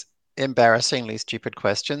those embarrassingly stupid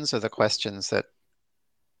questions are the questions that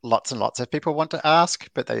lots and lots of people want to ask,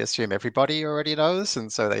 but they assume everybody already knows,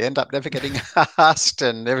 and so they end up never getting asked,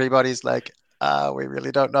 and everybody's like, we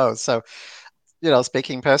really don't know. So, you know,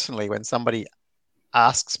 speaking personally, when somebody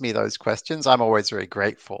asks me those questions, I'm always very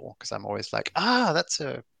grateful because I'm always like, that's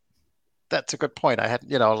a good point. I had,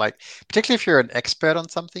 you know, like particularly if you're an expert on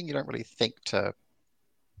something, you don't really think to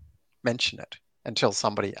mention it until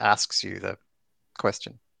somebody asks you the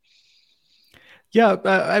question. Yeah,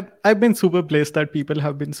 I've been super blessed that people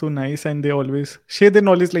have been so nice and they always share their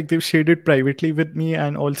knowledge. Like they've shared it privately with me,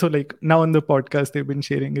 and also like now on the podcast they've been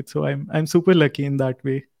sharing it. So I'm super lucky in that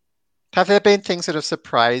way. Have there been things that have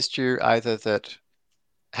surprised you, either that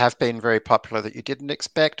have been very popular that you didn't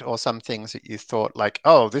expect, or some things that you thought like,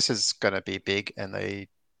 oh, this is going to be big, and they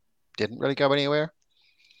didn't really go anywhere?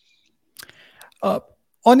 Uh,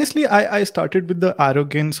 Honestly, I started with the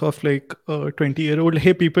arrogance of like a 20-year-old.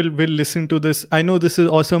 Hey, people will listen to this. I know this is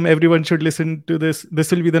awesome. Everyone should listen to this.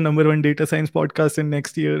 This will be the number one data science podcast in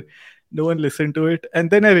next year. No one listened to it.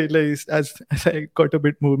 And then I realized as I got a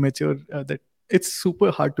bit more mature that it's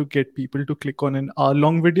super hard to get people to click on an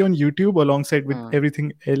hour-long video on YouTube alongside with Mm,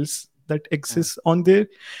 everything else that mm. exists on there,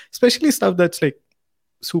 especially stuff that's like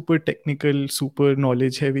super technical, super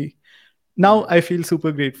knowledge heavy. Now Mm. I feel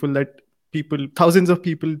super grateful that people, thousands of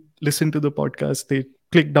people listen to the podcast. They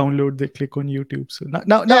click download, they click on YouTube. So Yeah,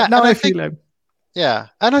 now and I I think feel I'm. yeah,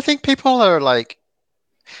 and I think people are like,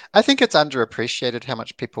 I think it's underappreciated how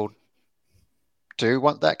much people do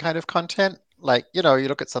want that kind of content. Like, you know, you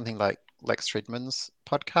look at something like Lex Fridman's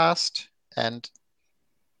podcast, and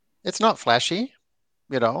it's not flashy,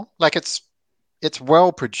 you know, like it's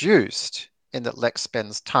well produced in that Lex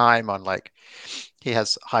spends time on like he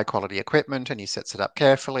has high quality equipment and he sets it up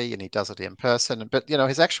carefully and he does it in person. But you know,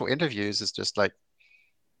 his actual interviews is just like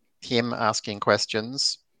him asking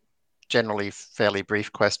questions, generally fairly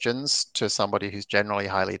brief questions to somebody who's generally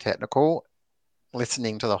highly technical,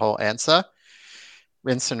 listening to the whole answer,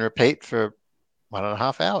 rinse and repeat for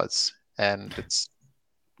 1.5 hours. And it's,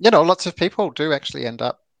 you know, lots of people do actually end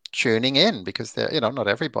up tuning in because they're, you know, not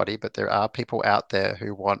everybody, but there are people out there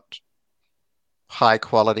who want high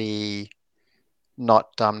quality,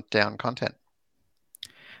 not dumbed down content.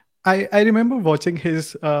 I remember watching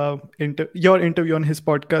his your interview on his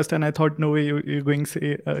podcast, and I thought, no way you're going to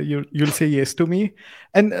say you'll say yes to me.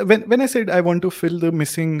 And when I said I want to fill the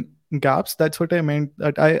missing gaps, that's what I meant.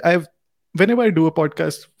 That I've whenever I do a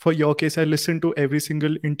podcast for your case, I listen to every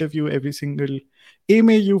single interview, every single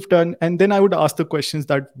email you've done, and then I would ask the questions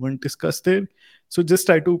that weren't discussed there. So just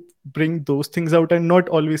try to bring those things out and not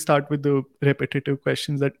always start with the repetitive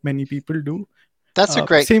questions that many people do.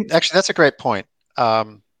 Same. That's a great point.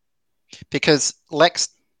 Because Lex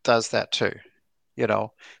does that too, you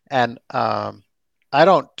know, and I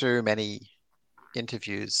don't do many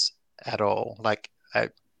interviews at all. Like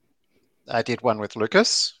I did one with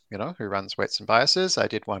Lucas, you know, who runs Weights and Biases. I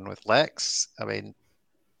did one with Lex. I mean,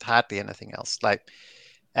 hardly anything else. Like,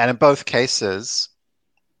 and in both cases,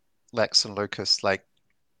 Lex and Lucas like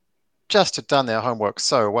just had done their homework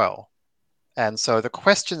so well. And so the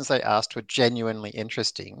questions they asked were genuinely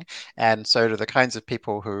interesting. And so to the kinds of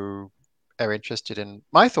people who are interested in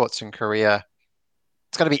my thoughts in Korea,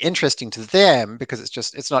 it's going to be interesting to them because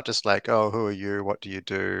it's not just like, oh, who are you? What do you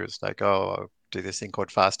do? It's like, oh, I do this thing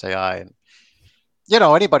called Fast AI. And, you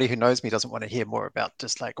know, anybody who knows me doesn't want to hear more about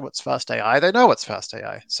just like what's Fast AI. They know what's Fast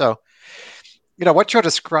AI. So, you know, what you're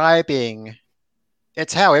describing,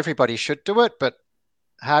 it's how everybody should do it, but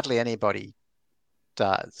hardly anybody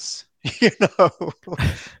does. You know,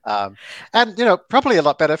 and you know, probably a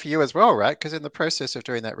lot better for you as well, right? Because in the process of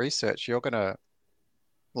doing that research, you're going to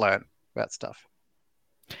learn about stuff.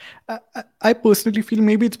 I personally feel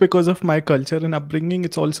maybe it's because of my culture and upbringing.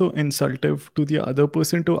 It's also insultive to the other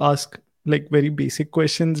person to ask like very basic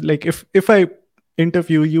questions. Like if I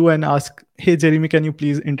interview you and ask, "Hey Jeremy, can you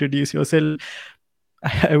please introduce yourself?"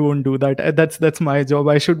 I won't do that. That's my job.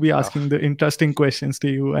 I should be Oh, asking the interesting questions to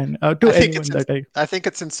you and to anyone that I. I think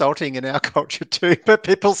it's insulting in our culture too, but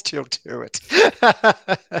people still do it.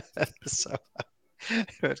 So,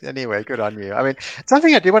 but anyway, good on you. I mean,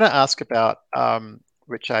 something I do want to ask about,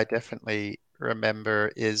 which I definitely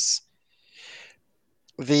remember, is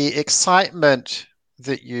the excitement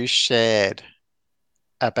that you shared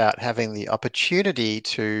about having the opportunity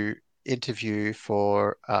to interview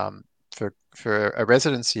for a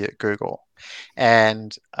residency at Google,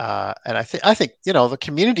 and I think you know the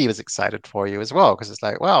community was excited for you as well because it's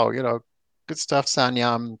like, wow, you know, good stuff,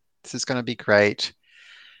 Sanyam. This is going to be great,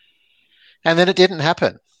 and then it didn't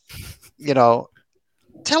happen. You know,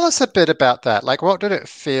 tell us a bit about that. Like, what did it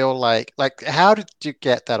feel like? Like, how did you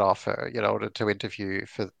get that offer? You know, to interview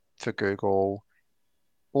for Google.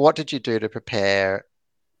 What did you do to prepare?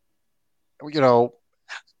 You know,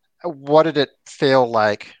 what did it feel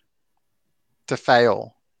like to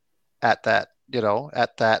fail at that, you know,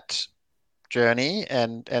 at that journey,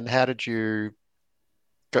 and how did you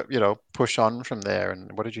go, you know, push on from there,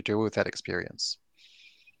 and what did you do with that experience?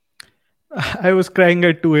 I was crying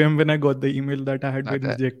at 2 a.m. when I got the email that I had I been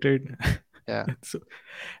bet. rejected. Yeah. So,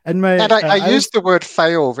 and my And I I was used the word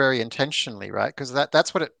fail very intentionally, right? Because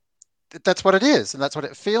that's what it is, and that's what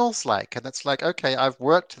it feels like. And it's like, okay, I've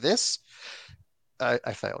worked this,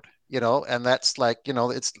 I failed, you know, and that's like, you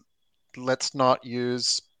know, it's let's not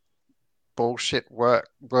use bullshit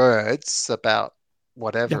words about yeah.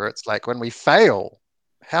 whatever. It's like when we fail,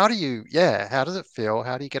 how does it feel?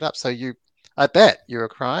 How do you get up? So I bet you were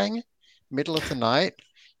crying middle of the night,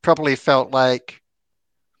 probably felt like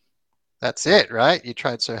that's it, right? You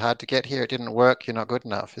tried so hard to get here, it didn't work, you're not good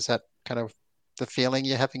enough. Is that kind of the feeling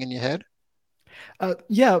you're having in your head?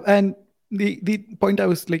 Yeah, and the point I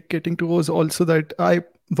was like getting to was also that I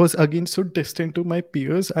was again so distant to my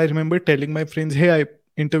peers. I remember telling my friends, "Hey, I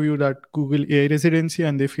interviewed at Google AI residency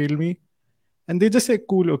and they failed me," and they just say,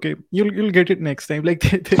 "Cool, okay, you'll get it next time." Like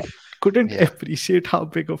they couldn't Yeah, appreciate how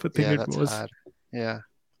big of a thing yeah, it that's was, hard. Yeah,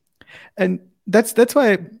 and that's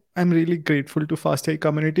why I'm really grateful to FastAI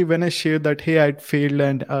community when I shared that, hey, I'd failed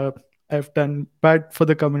and I've done bad for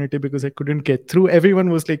the community because I couldn't get through. Everyone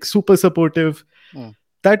was like super supportive. mm,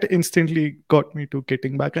 That instantly got me to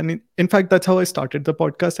getting back, and in fact that's how I started the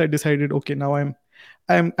podcast. I decided, okay, now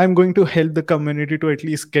I'm going to help the community to at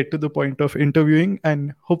least get to the point of interviewing,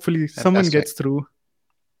 and hopefully someone fantastic. gets through.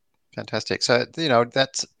 Fantastic. So, you know,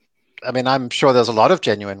 I mean, I'm sure there's a lot of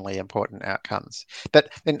genuinely important outcomes, but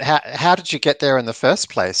and how did you get there in the first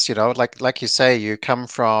place? You know, like you say, you come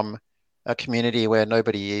from a community where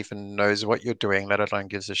nobody even knows what you're doing, let alone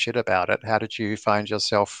gives a shit about it. How did you find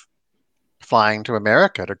yourself flying to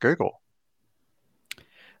America to Google?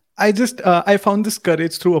 I found this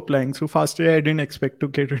courage through applying through FastAI. I didn't expect to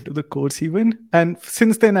get into the course even, and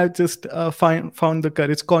since then I've just found the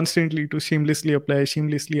courage constantly to shamelessly apply,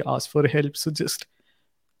 shamelessly ask for help. So just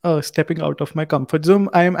stepping out of my comfort zone.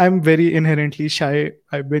 I'm very inherently shy.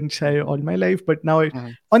 I've been shy all my life, but now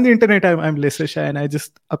Mhm. on the internet I'm lesser shy, and I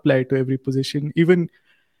just apply to every position. Even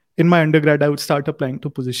in my undergrad, I would start applying to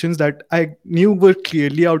positions that I knew were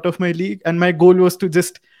clearly out of my league, and my goal was to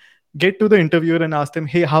just get to the interviewer and ask them,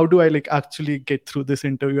 hey, how do I like actually get through this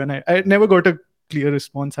interview? And I never got a clear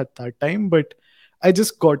response at that time, but I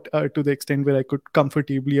just got to the extent where I could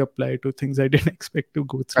comfortably apply to things I didn't expect to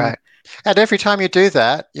go through. Right. And every time you do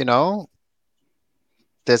that,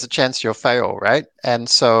 there's a chance you'll fail, right? And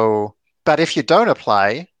so, but if you don't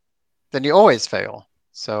apply, then you always fail.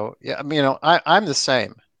 So yeah, I mean, I'm the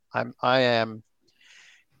same. I'm I am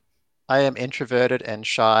introverted and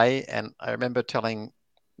shy, and I remember telling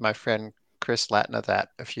my friend Chris Latner that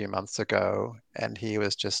a few months ago, and he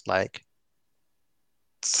was just like,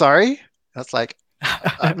 "Sorry?" I was like,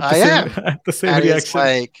 I have I am," the same and he's reaction.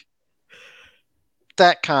 like,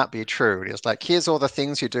 "That can't be true." He was like, "Here's all the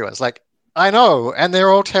things you do." I was like, "I know, and they're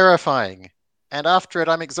all terrifying, and after it,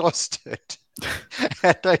 I'm exhausted,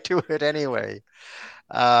 and I do it anyway."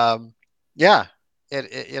 Um, yeah,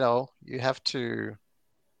 you have to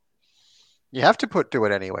do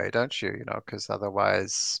it anyway, don't you? Because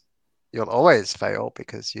otherwise you'll always fail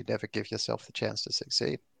because you never give yourself the chance to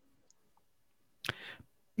succeed.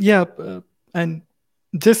 Yeah, and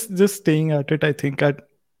just staying at it, I think at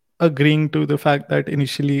agreeing to the fact that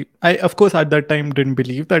initially I of course at that time didn't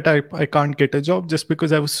believe that I can't get a job, just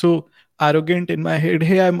because I was so arrogant in my head.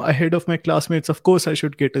 Hey, I'm ahead of my classmates, of course I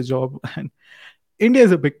should get a job. And India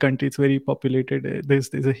is a big country, it's very populated.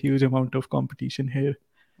 There's a huge amount of competition here.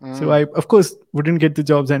 So Mm. I of course wouldn't get the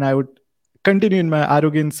jobs, and I would continue in my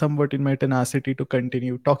arrogance, somewhat in my tenacity, to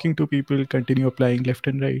continue talking to people, continue applying left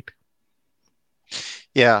and right.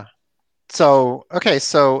 Yeah. So, okay,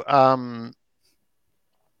 so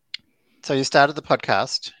you started the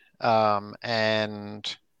podcast,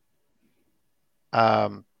 and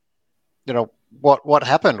um, what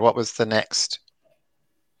happened? What was the next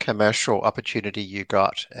commercial opportunity you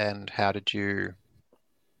got, and how did you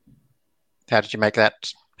make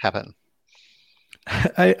that happen?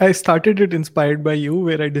 I started it inspired by you,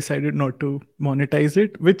 where I decided not to monetize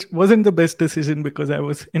it, which wasn't the best decision because I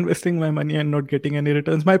was investing my money and not getting any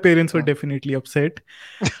returns. My parents were Mm. definitely upset.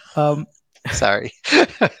 Um, Sorry.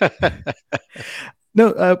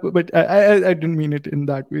 no, but I didn't mean it in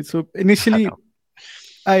that way. So I initially, know.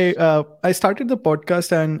 I started the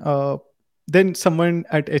podcast, and then someone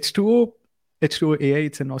at H2O AI,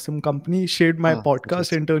 it's an awesome company, shared my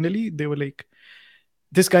podcast Interesting. internally. They were like,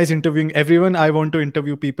 this guy's interviewing everyone. I want to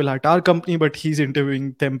interview people at our company, but he's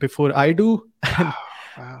interviewing them before I do. And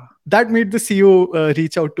Wow. that made the CEO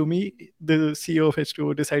reach out to me. The CEO of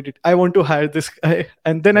H2O decided, I want to hire this guy.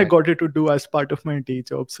 And then I Right. got it to do as part of my day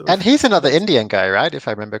job. So And he's another that's, Indian guy, right? If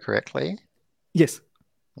I remember correctly. yes.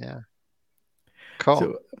 Yeah. Cool.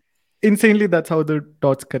 So insanely, that's how the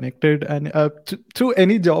dots connected. And through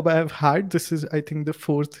any job I have had, this is, I think, the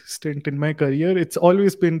fourth stint in my career. It's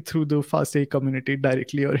always been through the Fast A community,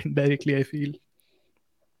 directly or indirectly, I feel.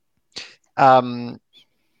 Um,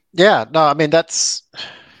 yeah, no, I mean that's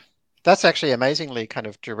actually amazingly kind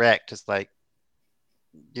of direct. It's like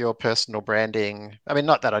your personal branding. I mean,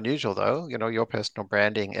 not that unusual though. Your personal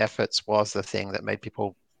branding efforts was the thing that made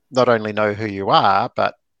people not only know who you are,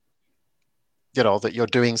 but that you're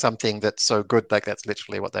doing something that's so good, like that's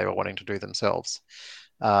literally what they were wanting to do themselves.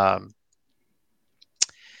 Um,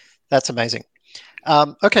 that's amazing.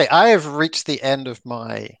 Okay, I have reached the end of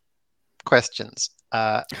my questions.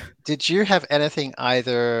 Did you have anything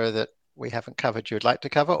either that we haven't covered you'd like to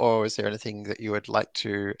cover, or is there anything that you would like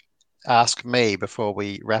to ask me before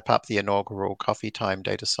we wrap up the inaugural Coffee Time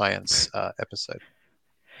Data Science episode?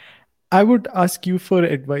 I would ask you for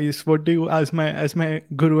advice. What do you, as my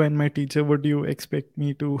guru and my teacher, what do you expect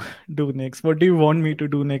me to do next? What do you want me to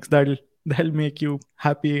do next? That'll make you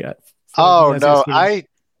happy for me Oh as your no, student.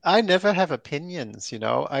 I never have opinions.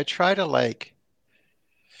 I try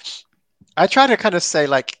to kind of say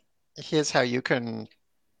like, here's how you can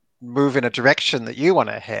move in a direction that you want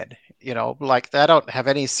to head. Like I don't have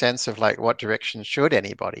any sense of like what direction should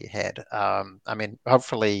anybody head. I mean,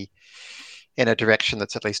 hopefully in a direction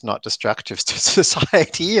that's at least not destructive to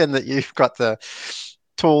society, and that you've got the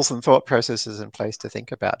tools and thought processes in place to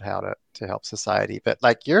think about how to help society. But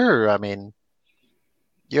like I mean,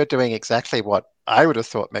 you're doing exactly what I would have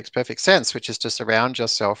thought makes perfect sense, which is to surround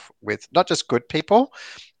yourself with not just good people,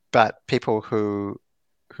 but people who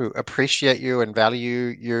appreciate you and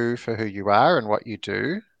value you for who you are and what you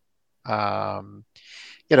do. Um,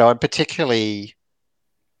 and particularly,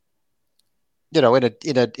 in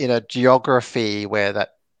a geography where that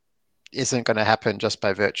isn't going to happen just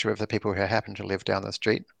by virtue of the people who happen to live down the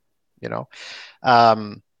street, you know.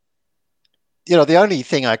 Um, the only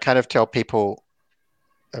thing I kind of tell people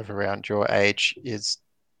of around your age is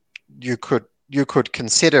you could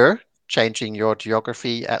consider changing your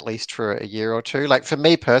geography at least for a year or two. Like for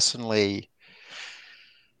me personally,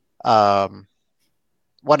 um,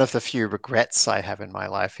 one of the few regrets I have in my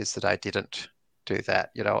life is that I didn't do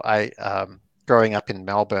that. I growing up in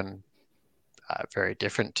Melbourne, very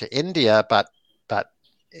different to India, but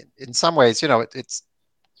in some ways, it's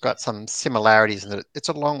got some similarities in that it's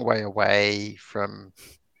a long way away from,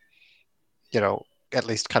 you know, at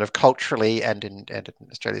least kind of culturally and in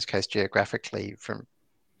Australia's case geographically from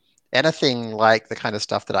anything like the kind of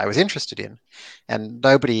stuff that I was interested in. And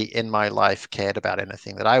nobody in my life cared about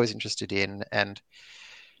anything that I was interested in. And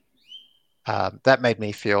that made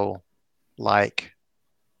me feel like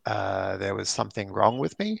there was something wrong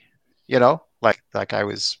with me, like I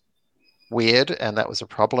was weird and that was a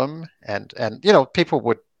problem. And people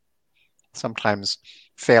would sometimes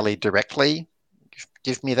fairly directly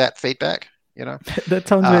give me that feedback, you know. That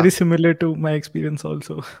sounds Uh, very similar to my experience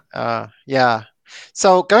also. yeah.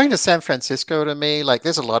 So going to San Francisco to me, like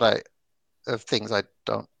there's a lot of things I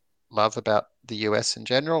don't love about the US in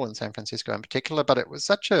general and San Francisco in particular, but it was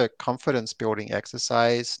such a confidence building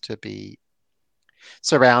exercise to be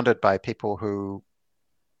surrounded by people who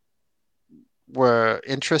were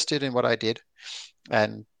interested in what I did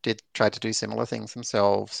and did try to do similar things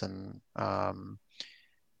themselves and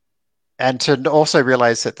to also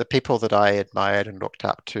realize that the people that I admired and looked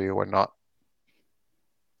up to were not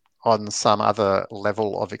on some other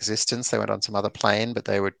level of existence. They weren't on some other plane, but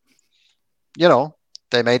they would, you know,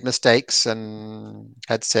 they made mistakes and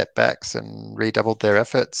had setbacks and redoubled their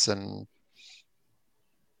efforts and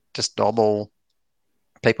just normal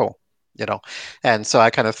people, you know. And so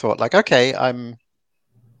I kind of thought like, okay,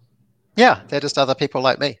 yeah, they're just other people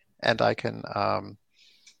like me, and I can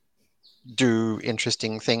do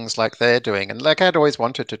interesting things like they're doing. And like I'd always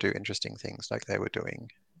wanted to do interesting things like they were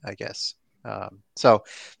doing, I guess. So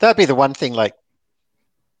that'd be the one thing like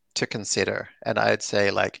to consider. And I'd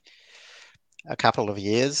say like a couple of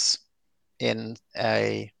years in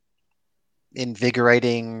a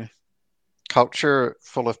invigorating culture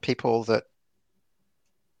full of people that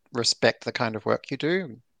respect the kind of work you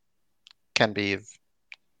do can be of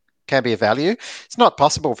can be of value. It's not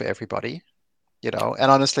possible for everybody, and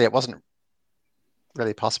honestly, it wasn't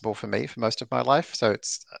really possible for me for most of my life. So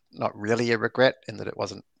it's not really a regret in that it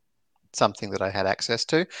wasn't something that I had access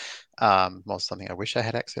to, more something I wish I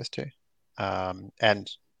had access to. And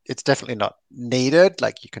it's definitely not needed.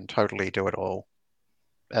 Like you can totally do it all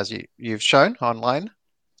as you've shown online.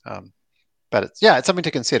 But it's something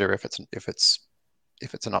to consider if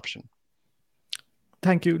it's an option.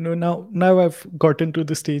 Thank you. No, now I've gotten to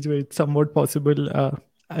the stage where it's somewhat possible.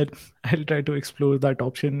 I, I'll try to explore that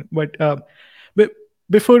option. But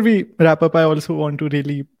before we wrap up, I also want to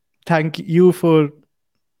really thank you for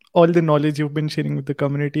all the knowledge you've been sharing with the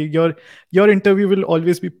community. Your interview will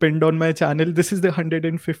always be pinned on my channel. This is the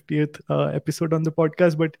 150th episode on the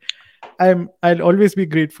podcast, but I'll always be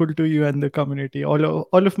grateful to you and the community.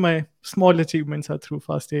 All of my small achievements are through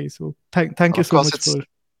FastAI. So thank Well, you of so course, much it's for.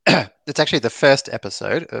 it's actually the first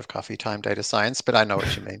episode of Coffee Time Data Science, but I know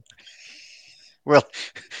what you mean. We'll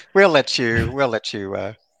we'll let you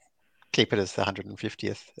keep it as the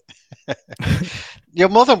 150th. You're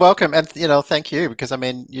more than welcome, and thank you because I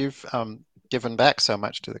mean you've given back so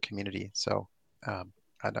much to the community. So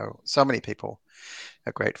I know so many people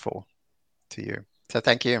are grateful to you. So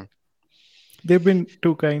thank you. They've been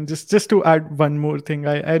too kind. Just to add one more thing,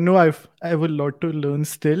 I know I have a lot to learn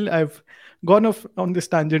still. I've gone off on this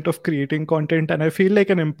tangent of creating content, and I feel like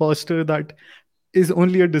an imposter that is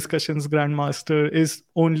only a discussions grandmaster, is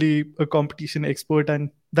only a competition expert,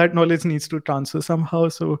 and that knowledge needs to transfer somehow.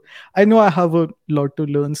 So I know I have a lot to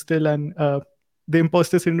learn still, and the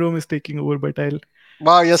imposter syndrome is taking over, but I'll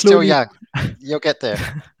Well, you're still slowly. young. You'll get there.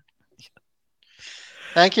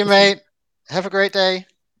 Thank you, mate. Have a great day.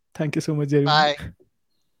 Thank you so much, Jeremy. Bye.